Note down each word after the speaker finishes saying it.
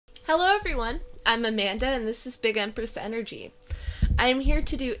Hello everyone, I'm Amanda and this is Big Empress Energy. I am here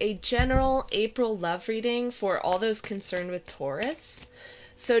to do a general April love reading for all those concerned with Taurus.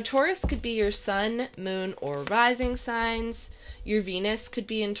 So Taurus could be your sun, moon, or rising signs. Your Venus could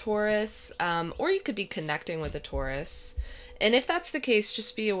be in Taurus, or you could be connecting with a Taurus. And if that's the case,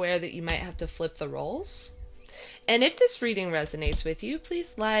 just be aware that you might have to flip the roles. And if this reading resonates with you,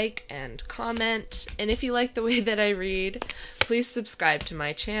 please like and comment. And if you like the way that I read, please subscribe to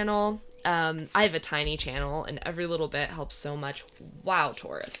my channel. I have a tiny channel, and every little bit helps so much. Wow,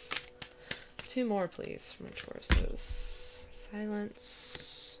 Taurus. 2 more, please, for my Tauruses.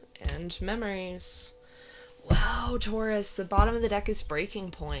 Silence and memories. Wow, Taurus, the bottom of the deck is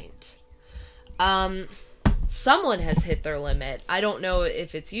breaking point. Someone has hit their limit. I don't know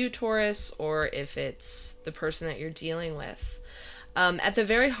if it's you, Taurus, or if it's the person that you're dealing with. At the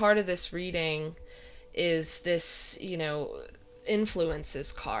very heart of this reading is this,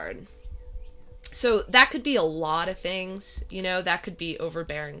 influences card. So that could be a lot of things, that could be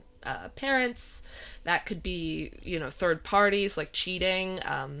overbearing parents, that could be, third parties, like cheating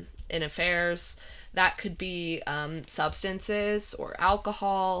in affairs, that could be substances or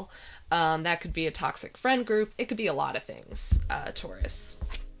alcohol, that could be a toxic friend group, it could be a lot of things, Taurus.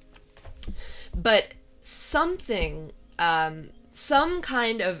 But something, some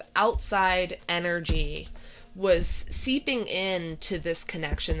kind of outside energy was seeping into this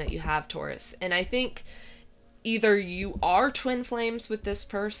connection that you have, Taurus. And I think either you are twin flames with this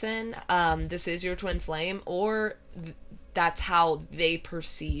person, this is your twin flame, or that's how they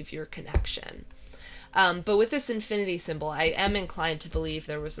perceive your connection. But with this infinity symbol, I am inclined to believe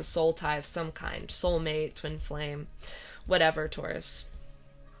there was a soul tie of some kind, soulmate, twin flame, whatever, Taurus.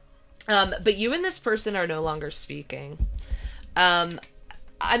 But you and this person are no longer speaking.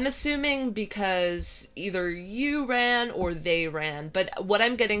 I'm assuming because either you ran or they ran, but what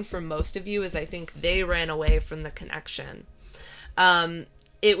I'm getting from most of you is I think they ran away from the connection.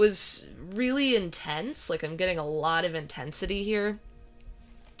 It was really intense, like I'm getting a lot of intensity here.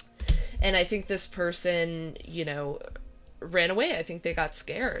 And I think this person, ran away. I think they got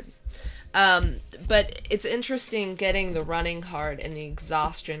scared. But it's interesting getting the running card and the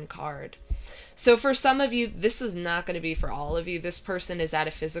exhaustion card. So for some of you, this is not going to be for all of you. This person is at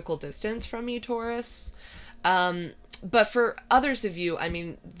a physical distance from you, Taurus. But for others of you,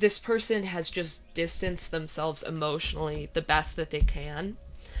 this person has just distanced themselves emotionally the best that they can.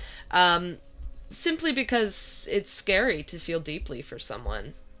 Simply because it's scary to feel deeply for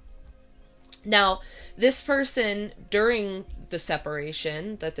someone. Now, this person, during the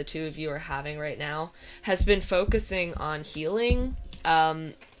separation that the two of you are having right now, has been focusing on healing,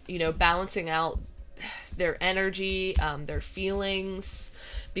 balancing out their energy, their feelings,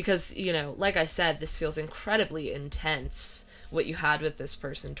 because, like I said, this feels incredibly intense, what you had with this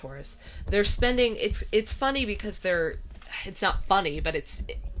person, Taurus. They're spending, it's funny because it's not funny, but it's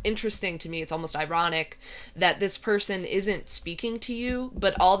interesting to me, it's almost ironic that this person isn't speaking to you,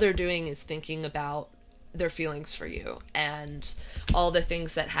 but all they're doing is thinking about their feelings for you and all the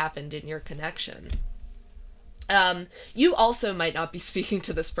things that happened in your connection. You also might not be speaking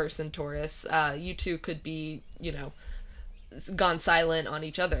to this person, Taurus. You two could be, gone silent on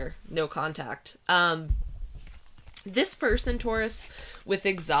each other, no contact. This person, Taurus, with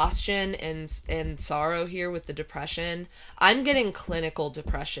exhaustion and sorrow here with the depression, I'm getting clinical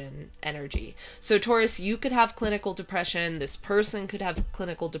depression energy. So Taurus, you could have clinical depression. This person could have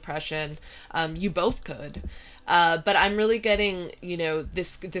clinical depression. You both could. But I'm really getting,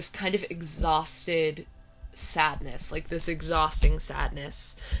 this kind of exhausted sadness, like this exhausting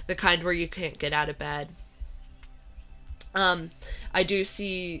sadness, the kind where you can't get out of bed. I do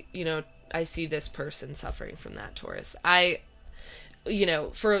see, I see this person suffering from that, Taurus.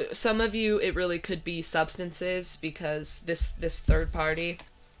 For some of you, it really could be substances because this third party,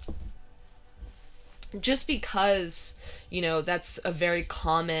 just because, that's a very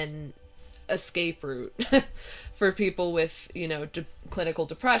common escape route for people with, clinical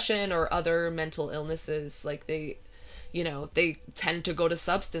depression or other mental illnesses. Like they tend to go to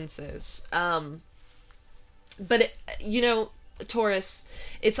substances. But Taurus,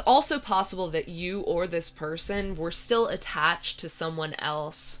 it's also possible that you or this person were still attached to someone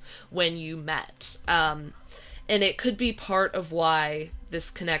else when you met. And it could be part of why this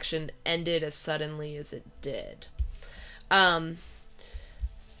connection ended as suddenly as it did. Now,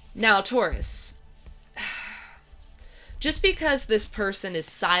 Taurus, just because this person is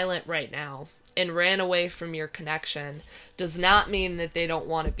silent right now and ran away from your connection does not mean that they don't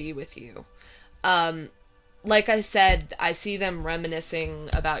want to be with you. like I said, I see them reminiscing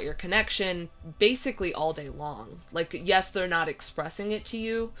about your connection basically all day long. Like, yes, they're not expressing it to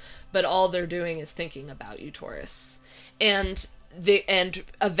you, but all they're doing is thinking about you, Taurus. And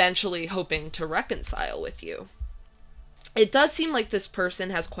eventually hoping to reconcile with you. It does seem like this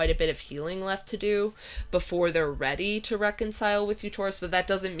person has quite a bit of healing left to do before they're ready to reconcile with you, Taurus, but that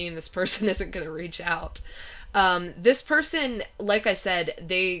doesn't mean this person isn't going to reach out. This person, like I said,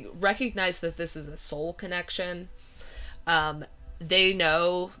 they recognize that this is a soul connection. They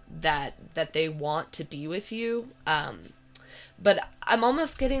know that they want to be with you. But I'm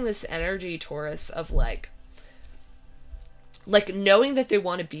almost getting this energy, Taurus, of like knowing that they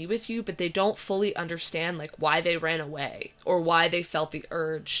want to be with you, but they don't fully understand like why they ran away or why they felt the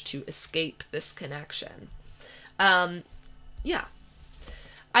urge to escape this connection. Yeah.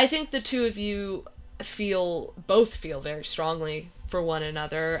 I think the two of you both feel very strongly for one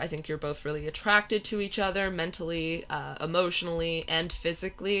another. I think you're both really attracted to each other mentally, emotionally, and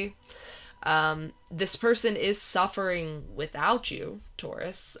physically. This person is suffering without you,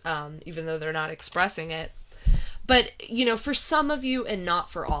 Taurus, even though they're not expressing it. But, you know, for some of you and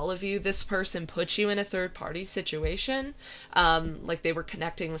not for all of you, this person puts you in a third-party situation. Like they were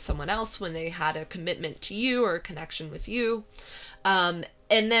connecting with someone else when they had a commitment to you or a connection with you. And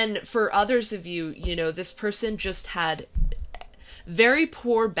then for others of you, you know, this person just had very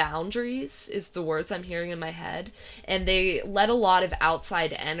poor boundaries, is the words I'm hearing in my head. And they let a lot of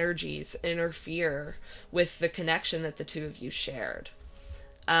outside energies interfere with the connection that the two of you shared.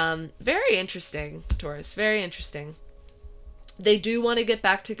 Very interesting, Taurus. Very interesting. They do want to get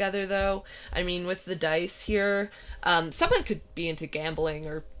back together, though. I mean, with the dice here, someone could be into gambling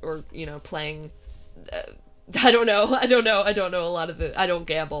or you know, playing... I don't know a lot of I don't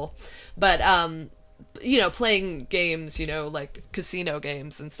gamble, but, you know, playing games, you know, like casino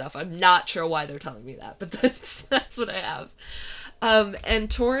games and stuff. I'm not sure why they're telling me that, but that's what I have.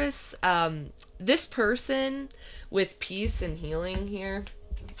 And Taurus, this person with peace and healing here,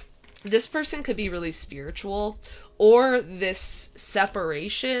 this person could be really spiritual, or this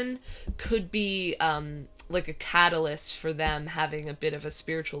separation could be, like a catalyst for them having a bit of a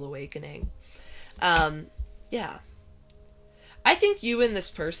spiritual awakening. Yeah. I think you and this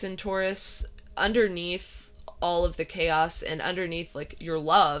person, Taurus, underneath all of the chaos and underneath like your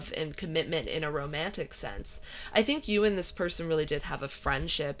love and commitment in a romantic sense, I think you and this person really did have a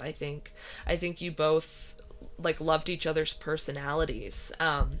friendship. I think you both like loved each other's personalities.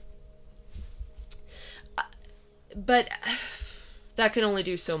 But that can only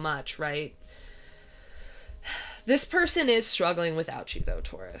do so much, right? This person is struggling without you, though,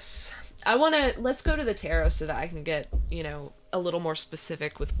 Taurus. Let's go to the tarot so that I can get, you know, a little more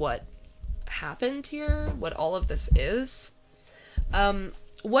specific with what happened here, what all of this is.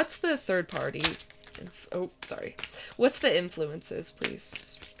 What's the third party? What's the influences,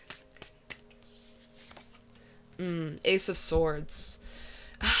 please? Ace of Swords.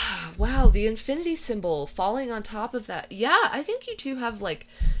 Wow, the infinity symbol falling on top of that. Yeah, I think you two have, like,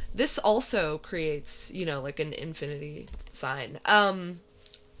 this also creates, you know, like an infinity sign.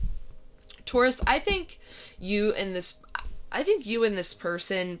 Taurus, I think you and this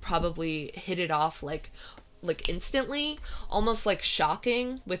person probably hit it off like instantly, almost like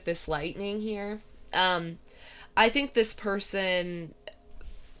shocking with this lightning here. I think this person,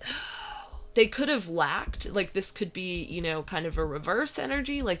 they could have lacked, like this could be, you know, kind of a reverse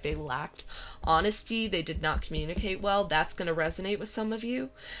energy, like they lacked honesty, they did not communicate well. That's going to resonate with some of you.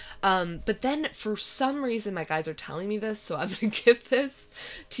 But then for some reason, my guides are telling me this, so I'm going to give this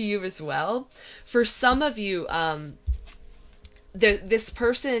to you as well. For some of you, this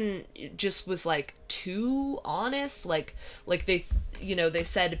person just was like too honest, like they, you know, they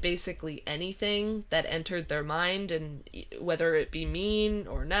said basically anything that entered their mind, and whether it be mean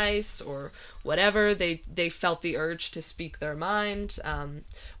or nice or whatever, they felt the urge to speak their mind,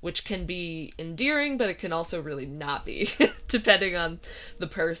 which can be endearing, but it can also really not be, depending on the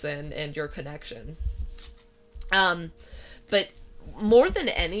person and your connection. But more than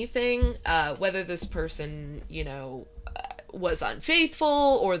anything, whether this person, you know, was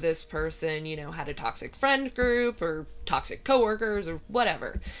unfaithful, or this person, you know, had a toxic friend group or toxic coworkers or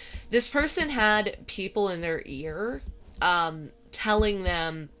whatever, this person had people in their ear telling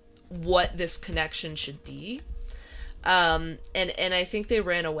them what this connection should be, and I think they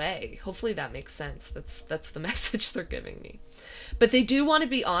ran away. Hopefully that makes sense. That's the message they're giving me. But they do want to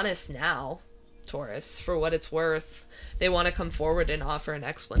be honest now, Taurus, for what it's worth. They want to come forward and offer an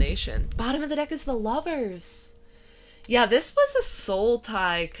explanation. Bottom of the deck is the Lovers. Yeah, this was a soul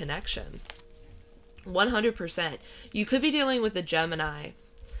tie connection. 100%. You could be dealing with a Gemini.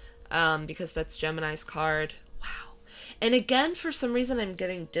 because that's Gemini's card. Wow. And again, for some reason, I'm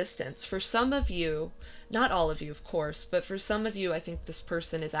getting distance. For some of you, not all of you, of course, but for some of you, I think this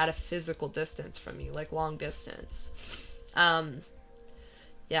person is at a physical distance from you, like long distance.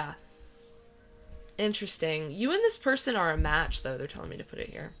 Yeah. Interesting. You and this person are a match, though. They're telling me to put it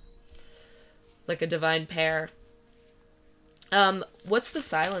here. Like a divine pair. What's the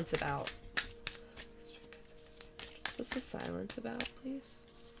silence about? What's the silence about, please?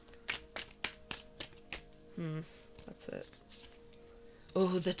 That's it.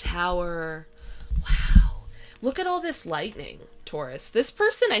 Oh, the Tower. Wow. Look at all this lightning, Taurus. This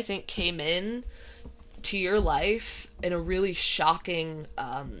person, I think, came in to your life in a really shocking,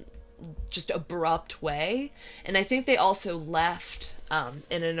 just abrupt way. And I think they also left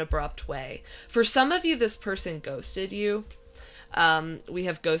in an abrupt way. For some of you, this person ghosted you. We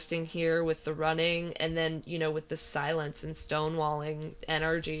have ghosting here with the running, and then, you know, with the silence and stonewalling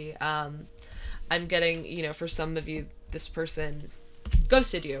energy. I'm getting, you know, for some of you, this person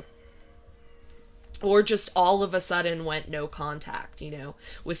ghosted you. Or just all of a sudden went no contact, you know,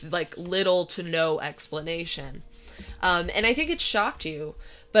 with like little to no explanation. And I think it shocked you.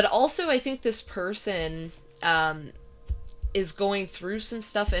 But also I think this person is going through some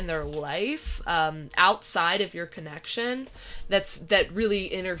stuff in their life outside of your connection that really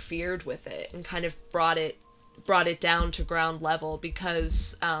interfered with it and kind of brought it down to ground level,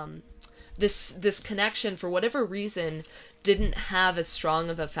 because this connection, for whatever reason, didn't have as strong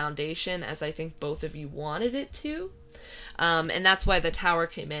of a foundation as I think both of you wanted it to. And that's why the Tower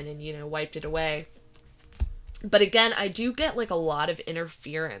came in and, you know, wiped it away. But again, I do get like a lot of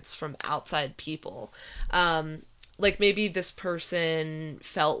interference from outside people. Like maybe this person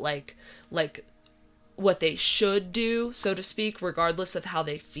felt like what they should do, so to speak, regardless of how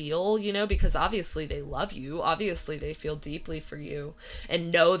they feel, you know, because obviously they love you. Obviously they feel deeply for you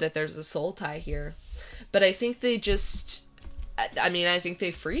and know that there's a soul tie here. But I think they just, I think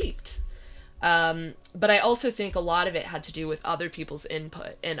they freaked. But I also think a lot of it had to do with other people's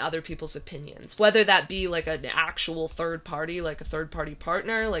input and other people's opinions, whether that be like an actual third party, like a third party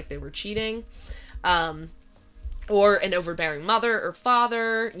partner, like they were cheating, or an overbearing mother or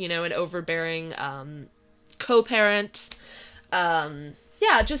father, you know, an overbearing co-parent.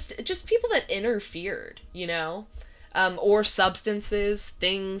 Yeah, just people that interfered, you know, or substances,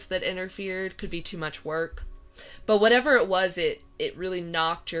 things that interfered. Could be too much work. But whatever it was, it really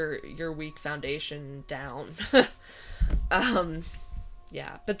knocked your weak foundation down.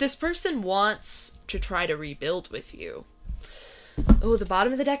 Yeah, but this person wants to try to rebuild with you. Oh, the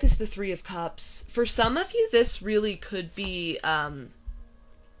bottom of the deck is the Three of Cups. For some of you, this really could be,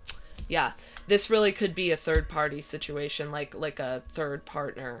 this really could be a third-party situation, like a third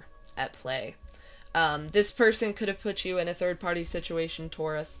partner at play. This person could have put you in a third-party situation,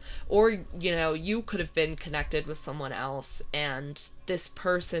 Taurus, or, you know, you could have been connected with someone else, and this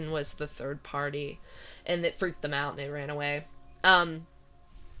person was the third party, and it freaked them out, and they ran away.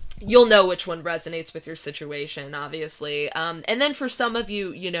 You'll know which one resonates with your situation, obviously. And then for some of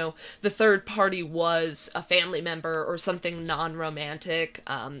you, you know, the third party was a family member or something non-romantic,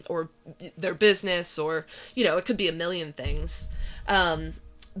 or their business, or, you know, it could be a million things.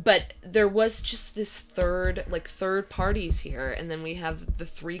 But there was just this third parties here, and then we have the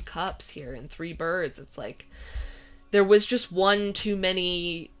Three Cups here and three birds. It's like there was just one too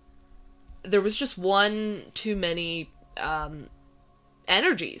many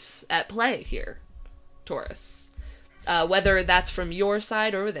energies at play here, Taurus. Whether that's from your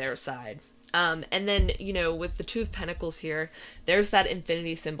side or their side. And then, you know, with the Two of Pentacles here, there's that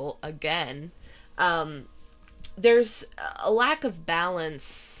infinity symbol again. There's a lack of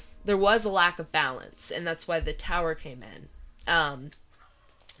balance. There was a lack of balance, and that's why the Tower came in.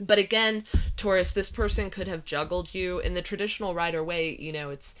 But again, Taurus, this person could have juggled you in the traditional Rider way. You know,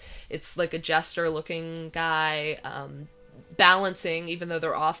 it's like a jester-looking guy, balancing, even though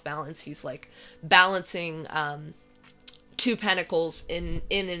they're off balance, he's like balancing two pentacles in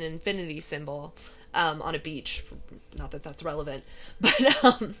an infinity symbol on a beach. Not that that's relevant,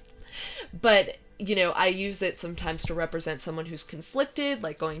 but you know, I use it sometimes to represent someone who's conflicted,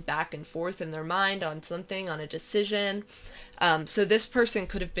 like going back and forth in their mind on something, on a decision. So this person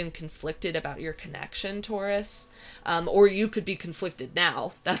could have been conflicted about your connection, Taurus, or you could be conflicted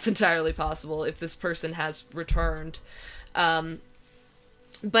now. That's entirely possible if this person has returned.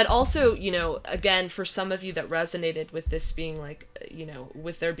 But also, you know, again, for some of you that resonated with this being like, you know,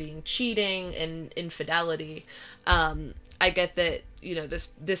 with there being cheating and infidelity, I get that, you know,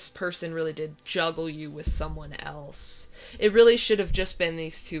 this person really did juggle you with someone else. It really should have just been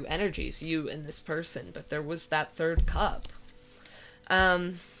these two energies, you and this person, but there was that third cup.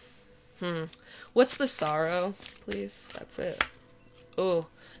 What's the sorrow, please? That's it. Oh,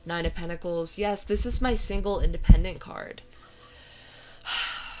 Nine of Pentacles. Yes, this is my single independent card.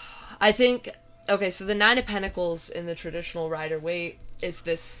 I think, okay, so the Nine of Pentacles in the traditional Rider-Waite is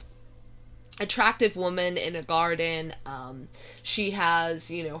this attractive woman in a garden. She has,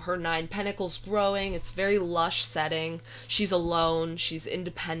 you know, her 9 pentacles growing. It's very lush setting. She's alone. She's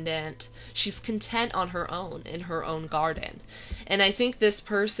independent. She's content on her own, in her own garden. And I think this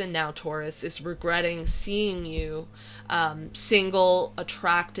person now, Taurus, is regretting seeing you single,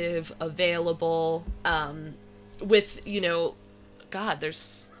 attractive, available, with, you know, God,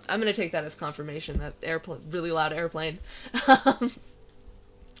 I'm going to take that as confirmation, that airplane, really loud airplane.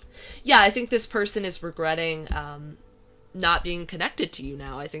 Yeah, I think this person is regretting not being connected to you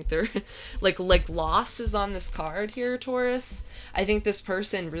now. I think they're like loss is on this card here, Taurus. I think this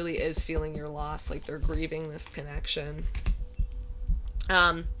person really is feeling your loss, like they're grieving this connection.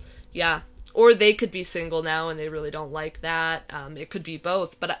 Yeah, or they could be single now and they really don't like that. It could be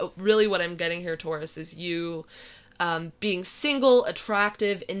both, but really what I'm getting here, Taurus, is you being single,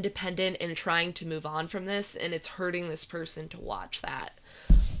 attractive, independent, and trying to move on from this, and it's hurting this person to watch that.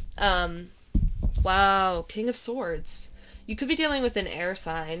 Wow, King of Swords. You could be dealing with an air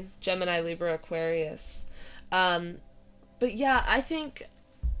sign, Gemini, Libra, Aquarius. But yeah, I think,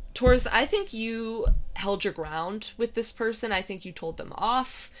 Taurus, I think you held your ground with this person. I think you told them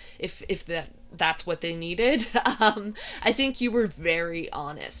off, if that's what they needed. I think you were very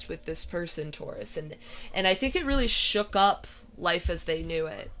honest with this person, Taurus, and I think it really shook up life as they knew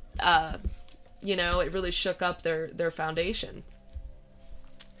it. You know, it really shook up their foundation.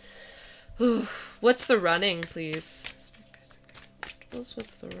 What's the running, please?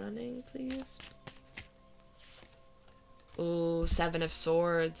 What's the running, please? Ooh, 7 of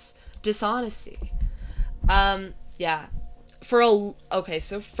Swords. Dishonesty. Yeah. Okay,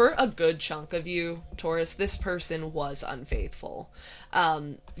 so for a good chunk of you, Taurus, this person was unfaithful.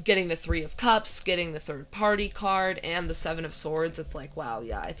 Getting the 3 of Cups, getting the third party card, and the 7 of Swords, it's like, wow,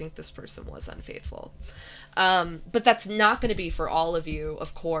 yeah, I think this person was unfaithful. But that's not going to be for all of you,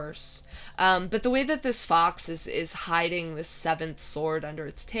 of course. But the way that this fox is hiding this 7th sword under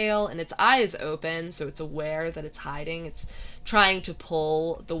its tail, and its eye is open, so it's aware that it's hiding. It's trying to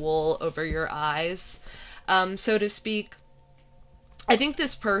pull the wool over your eyes, so to speak. I think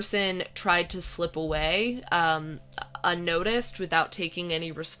this person tried to slip away unnoticed without taking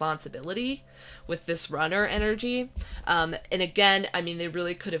any responsibility with this runner energy. And again, I mean, they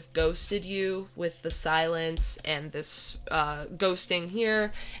really could have ghosted you with the silence and this ghosting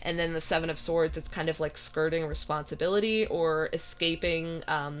here, and then the 7 of Swords, it's kind of like skirting responsibility or escaping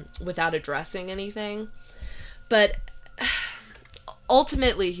without addressing anything. But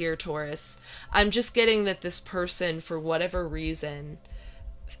ultimately here, Taurus, I'm just getting that this person, for whatever reason,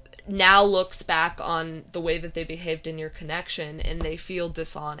 now looks back on the way that they behaved in your connection and they feel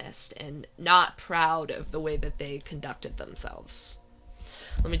dishonest and not proud of the way that they conducted themselves.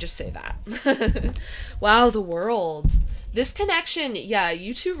 Let me just say that. Wow, the World. This connection, yeah,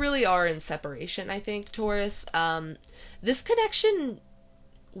 you two really are in separation, I think, Taurus. This connection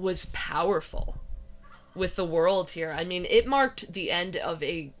was powerful with the World here. I mean, it marked the end of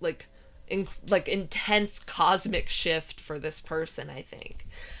a intense cosmic shift for this person, I think.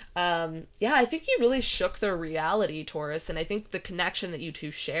 Yeah, I think you really shook their reality, Taurus, and I think the connection that you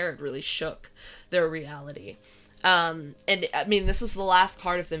two shared really shook their reality. And I mean, this is the last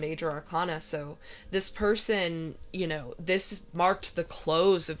card of the Major Arcana, so this person, you know, this marked the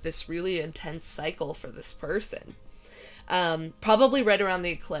close of this really intense cycle for this person. Probably right around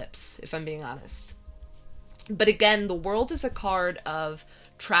the eclipse, if I'm being honest. But again, the World is a card of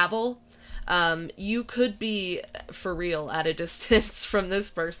travel. You could be, for real, at a distance from this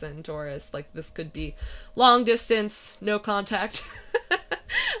person, Taurus. Like, this could be long distance, no contact.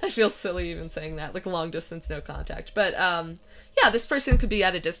 I feel silly even saying that, like long distance, no contact. But, yeah, this person could be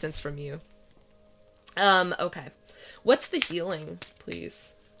at a distance from you. Okay. What's the healing,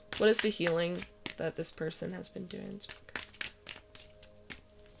 please? What is the healing that this person has been doing?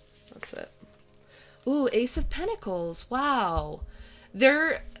 That's it. Ooh, Ace of Pentacles. Wow.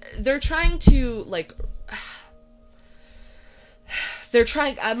 They're trying to, like,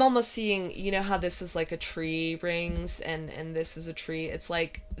 I'm almost seeing, you know how this is like a tree rings and this is a tree. It's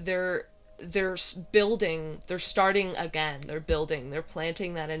like they're building, they're starting again. They're building, they're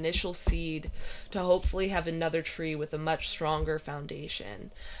planting that initial seed to hopefully have another tree with a much stronger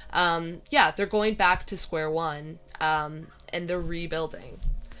foundation. Yeah, they're going back to square one, and they're rebuilding.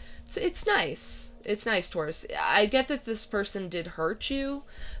 It's nice. It's nice, Taurus. I get that this person did hurt you,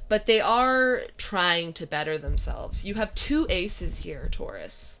 but they are trying to better themselves. You have 2 aces here,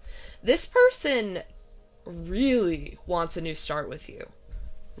 Taurus. This person really wants a new start with you.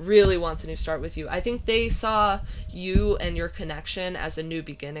 Really wants a new start with you. I think they saw you and your connection as a new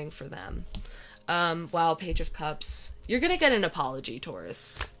beginning for them. Wow, Page of Cups. You're gonna get an apology,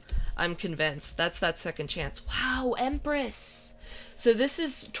 Taurus. I'm convinced. That's that second chance. Wow, Empress. So this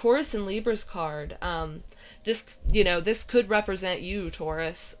is Taurus and Libra's card. This, you know, this could represent you,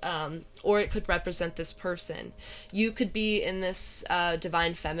 Taurus, or it could represent this person. You could be in this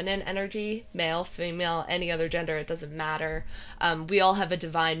divine feminine energy, male, female, any other gender, it doesn't matter. We all have a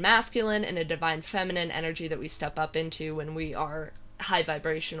divine masculine and a divine feminine energy that we step up into when we are high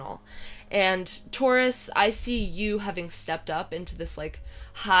vibrational. And Taurus, I see you having stepped up into this like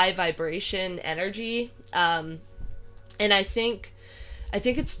high vibration energy, and I think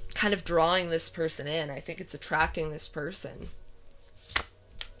it's kind of drawing this person in. I think it's attracting this person.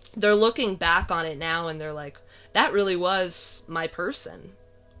 They're looking back on it now and they're like, that really was my person.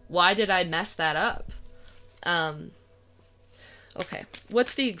 Why did I mess that up? Okay.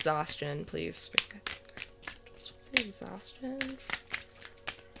 What's the exhaustion, please? What's the exhaustion?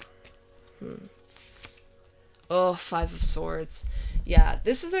 Oh, Five of Swords. Yeah,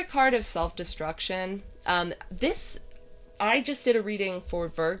 this is a card of self-destruction. I just did a reading for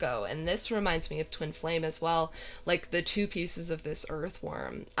Virgo, and this reminds me of Twin Flame as well, like the two pieces of this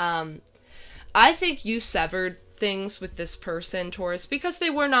earthworm. I think you severed things with this person, Taurus, because they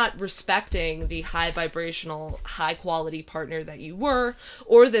were not respecting the high vibrational, high quality partner that you were,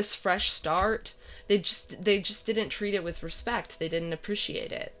 or this fresh start. They just didn't treat it with respect. They didn't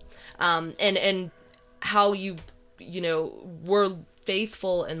appreciate it. And how you were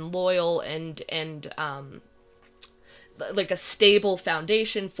faithful and loyal and like a stable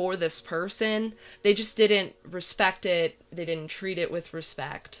foundation for this person. They just didn't respect it. They didn't treat it with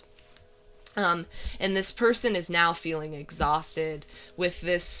respect. And this person is now feeling exhausted with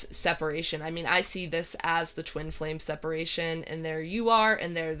this separation. I mean, I see this as the twin flame separation, and there you are,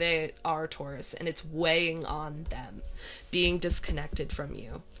 and there they are, Taurus, and it's weighing on them, being disconnected from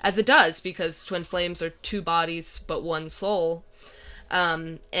you. As it does, because twin flames are two bodies but one soul.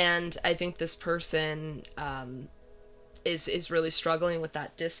 And I think this person is really struggling with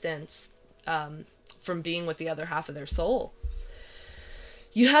that distance from being with the other half of their soul.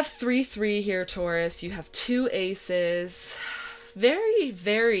 You have 3-3 here, Taurus. You have 2 aces. Very,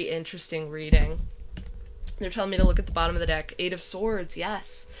 very interesting reading. They're telling me to look at the bottom of the deck. 8 of Swords,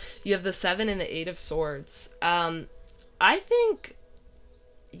 yes. You have the 7 and the 8 of Swords. I think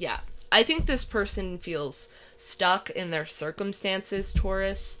this person feels stuck in their circumstances,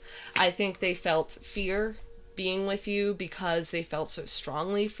 Taurus. I think they felt fear being with you because they felt so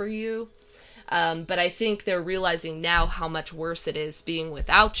strongly for you. But I think they're realizing now how much worse it is being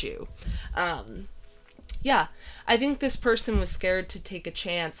without you. Yeah, I think this person was scared to take a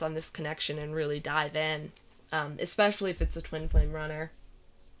chance on this connection and really dive in, especially if it's a twin flame runner.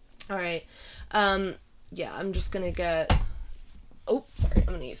 All right. Yeah, I'm just going to get... Oh, sorry. I'm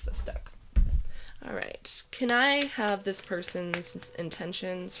going to use this deck. All right. Can I have this person's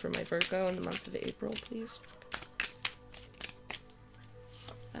intentions for my Virgo in the month of April, please?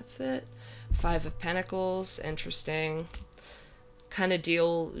 That's it. 5 of Pentacles, interesting. Kind of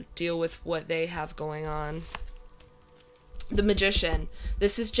deal with what they have going on. The Magician.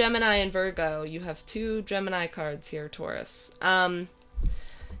 This is Gemini and Virgo. You have 2 Gemini cards here, Taurus.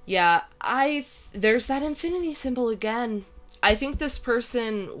 Yeah, there's that infinity symbol again. I think this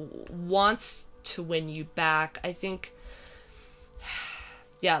person wants to win you back. I think...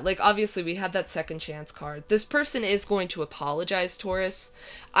 Yeah, like, obviously, we had that second chance card. This person is going to apologize, Taurus.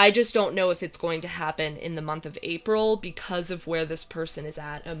 I just don't know if it's going to happen in the month of April because of where this person is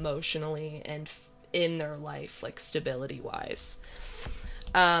at emotionally and in their life, like, stability-wise.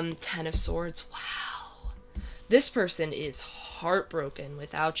 10 of Swords, wow. This person is heartbroken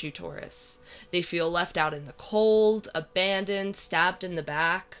without you, Taurus. They feel left out in the cold, abandoned, stabbed in the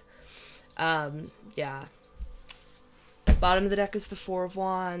back. Yeah. Bottom of the deck is the 4 of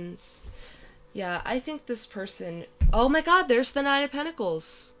Wands. Yeah, I think this person... Oh my god, there's the 9 of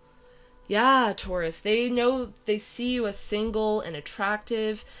Pentacles. Yeah, Taurus. They see you as single and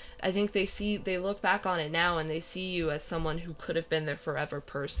attractive. I think they look back on it now and they see you as someone who could have been their forever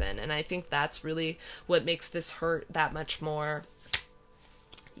person. And I think that's really what makes this hurt that much more.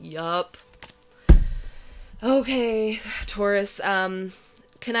 Yup. Okay, Taurus,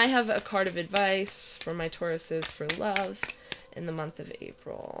 can I have a card of advice for my Tauruses for love in the month of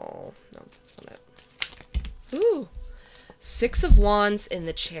April? No, that's not it. Ooh. 6 of Wands in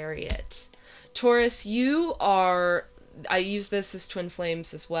the Chariot. Taurus, you are... I use this as twin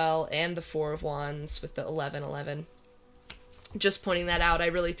flames as well, and the 4 of Wands with the 11-11. Just pointing that out. I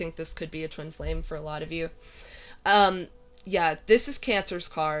really think this could be a twin flame for a lot of you. Yeah, this is Cancer's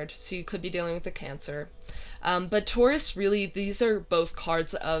card, so you could be dealing with a Cancer. But Taurus, really, these are both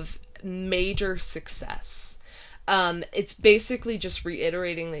cards of major success. It's basically just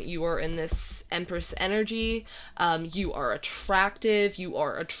reiterating that you are in this Empress energy. You are attractive. You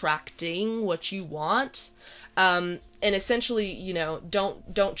are attracting what you want. And essentially, you know,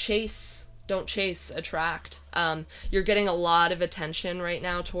 don't chase, attract. You're getting a lot of attention right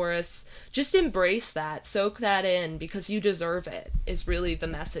now, Taurus. Just embrace that, soak that in, because you deserve it, is really the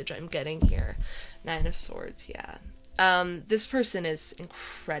message I'm getting here. 9 of Swords, yeah. This person is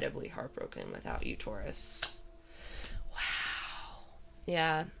incredibly heartbroken without you, Taurus. Wow.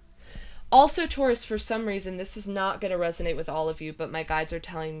 Yeah. Also, Taurus, for some reason, this is not going to resonate with all of you, but my guides are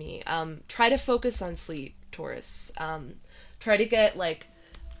telling me, try to focus on sleep, Taurus. Try to get, like,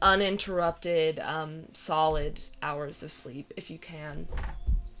 uninterrupted, solid hours of sleep, if you can.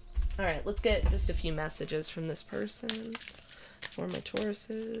 Alright, let's get just a few messages from this person for my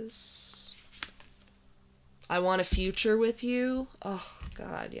Tauruses. I want a future with you. Oh,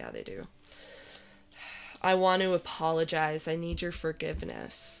 God, yeah, they do. I want to apologize. I need your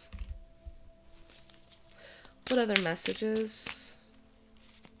forgiveness. What other messages?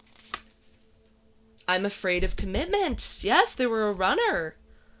 I'm afraid of commitment. Yes, they were a runner.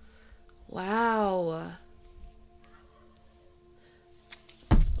 Wow.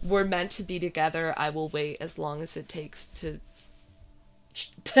 We're meant to be together. I will wait as long as it takes to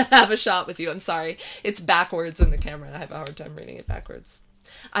have a shot with you. I'm sorry. It's backwards in the camera, and I have a hard time reading it backwards.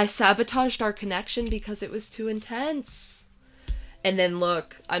 I sabotaged our connection because it was too intense. And then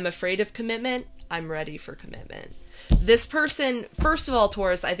look, I'm afraid of commitment. I'm ready for commitment. This person, first of all,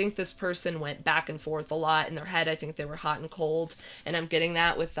 Taurus, I think this person went back and forth a lot in their head. I think they were hot and cold. And I'm getting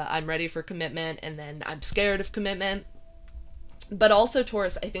that with the I'm ready for commitment and then I'm scared of commitment. But also,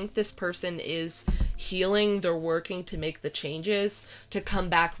 Taurus, I think this person is healing. They're working to make the changes to come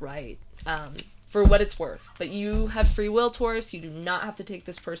back right, for what it's worth. But you have free will, Taurus. You do not have to take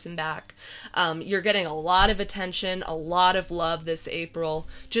this person back. You're getting a lot of attention, a lot of love this April.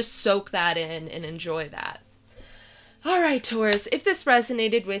 Just soak that in and enjoy that. Alright, Taurus, if this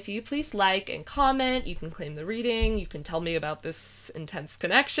resonated with you, please like and comment. You can claim the reading. You can tell me about this intense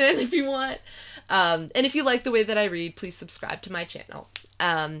connection if you want. And if you like the way that I read, please subscribe to my channel.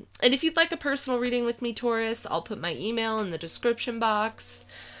 And if you'd like a personal reading with me, Taurus, I'll put my email in the description box.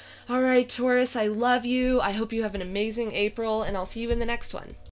 Alright, Taurus, I love you. I hope you have an amazing April, and I'll see you in the next one.